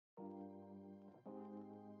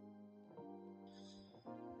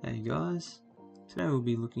Hey guys, today we'll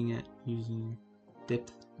be looking at using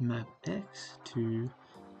DepthmapX to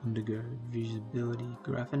undergo visibility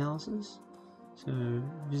graph analysis. So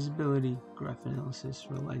visibility graph analysis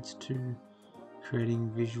relates to creating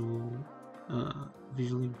visually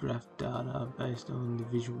graphed data based on the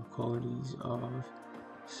visual qualities of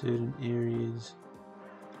certain areas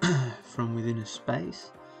from within a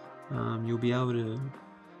space. You'll be able to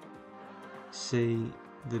see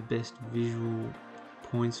the best visual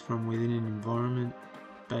points from within an environment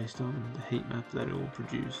based on the heat map that it will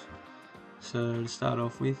produce. So to start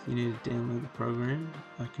off with, you need to download the program.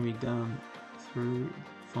 That can be done through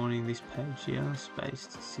finding this page here,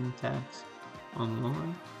 spaced syntax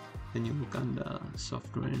online. Then you look under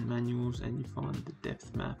software and manuals and you find the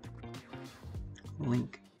depth map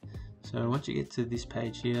link. So once you get to this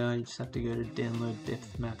page here, you just have to go to download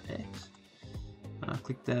DepthmapX.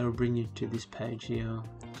 Click that, it'll bring you to this page here.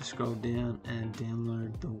 Just scroll down and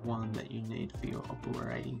download the one that you need for your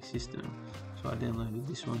operating system. So I downloaded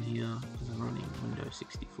this one here because I'm running Windows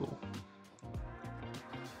 64.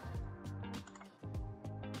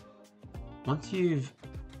 Once you've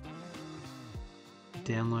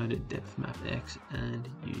downloaded DepthmapX and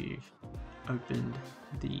you've opened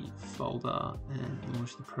the folder and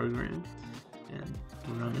launched the program and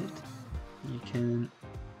run it, you can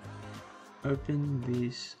open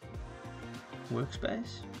this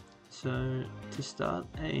workspace. So to start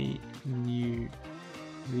a new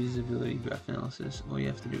visibility graph analysis, all you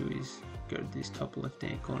have to do is go to this top left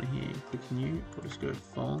hand corner here and click new, or just go to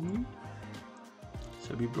file new.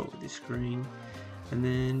 So be brought with this screen, and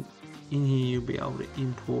then in here you'll be able to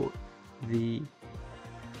import the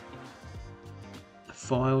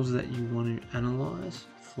files that you want to analyze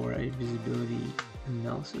for a visibility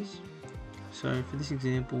analysis. So for this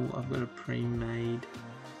example, I've got a pre-made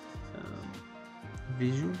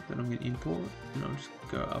visual that I'm going to import, and I'll just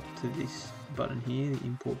go up to this button here, the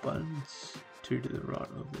import button. It's 2 to the right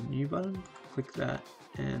of the new button. Click that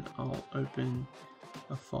and I'll open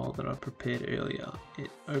a file that I prepared earlier. It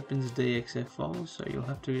opens DXF files, so you'll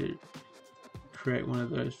have to create one of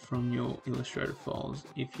those from your Illustrator files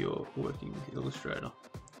if you're working with Illustrator.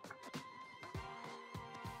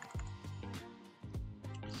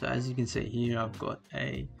 So as you can see here, I've got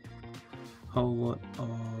a whole lot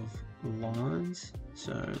of lines.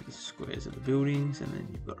 So the squares are the buildings, and then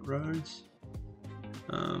you've got roads.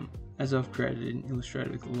 As I've created in Illustrator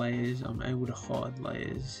with layers, I'm able to hide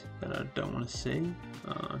layers that I don't want to see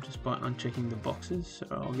just by unchecking the boxes. So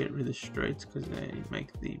I'll get rid of the streets because they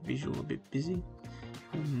make the visual a bit busy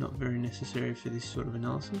and not very necessary for this sort of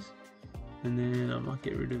analysis. And then I might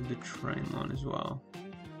get rid of the train line as well.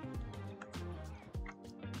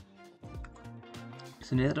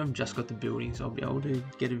 So now that I've just got the buildings, I'll be able to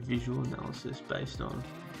get a visual analysis based on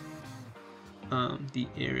the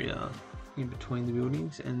area in between the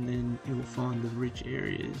buildings, and then it will find the rich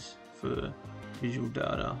areas for visual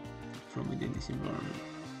data from within this environment.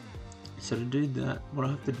 So to do that, what I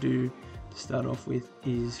have to do to start off with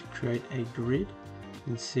is create a grid. You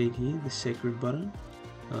can see it here, the set grid button.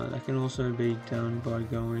 That can also be done by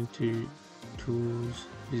going to Tools,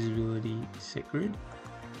 Visibility, Set Grid.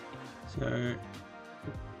 So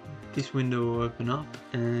this window will open up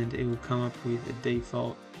and it will come up with a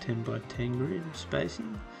default 10 by 10 grid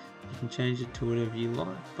spacing. You can change it to whatever you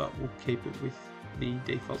like, but we'll keep it with the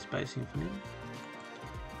default spacing for now.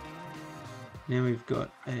 Now we've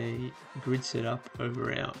got a grid set up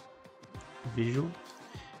over our visual.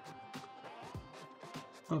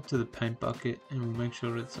 Go up to the paint bucket and we'll make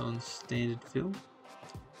sure it's on standard fill.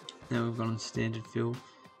 Now we've got on standard fill,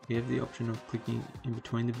 we have the option of clicking in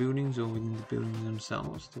between the buildings or within the buildings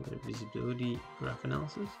themselves to a visibility graph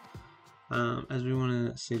analysis. As we want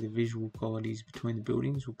to see the visual qualities between the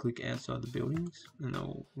buildings, we'll click outside the buildings and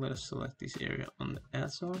they'll let us select this area on the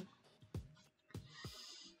outside.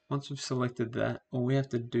 Once we've selected that, all we have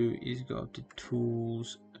to do is go up to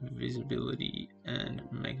Tools, Visibility, and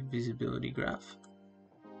make Visibility Graph.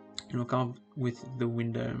 It'll come with the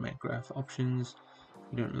window Make Graph options.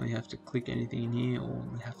 You don't really have to click anything in here. All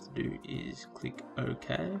we have to do is click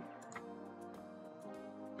OK.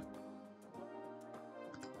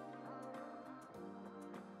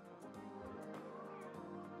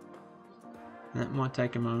 That might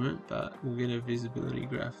take a moment, but we'll get a visibility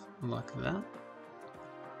graph like that.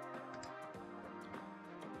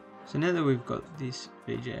 So now that we've got this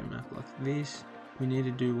VJ map like this, we need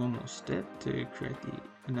to do one more step to create the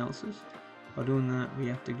analysis. By doing that, we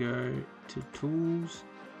have to go to Tools,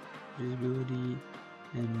 Visibility,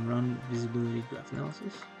 and Run Visibility Graph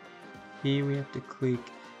Analysis. Here we have to click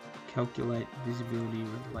Calculate Visibility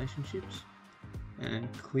Relationships and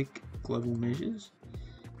click Global Measures.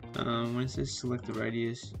 When it says select the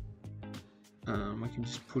radius, we can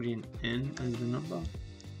just put in n as the number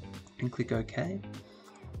and click OK.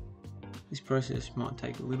 This process might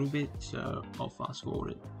take a little bit, so I'll fast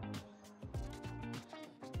forward it.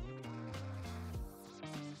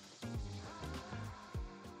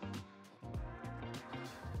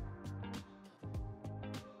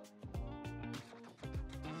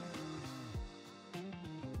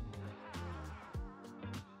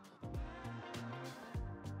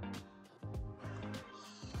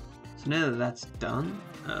 So now that that's done,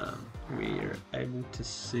 we are able to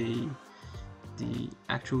see the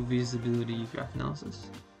actual visibility graph analysis.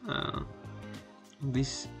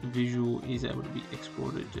 This visual is able to be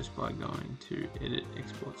exported just by going to edit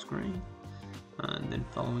export screen and then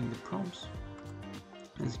following the prompts.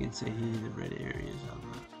 As you can see here, the red areas are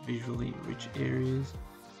the visually rich areas,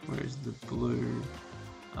 whereas the blue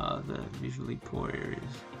are the visually poor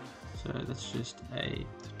areas. So that's just a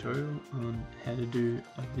tutorial on how to do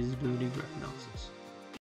a visibility graph analysis.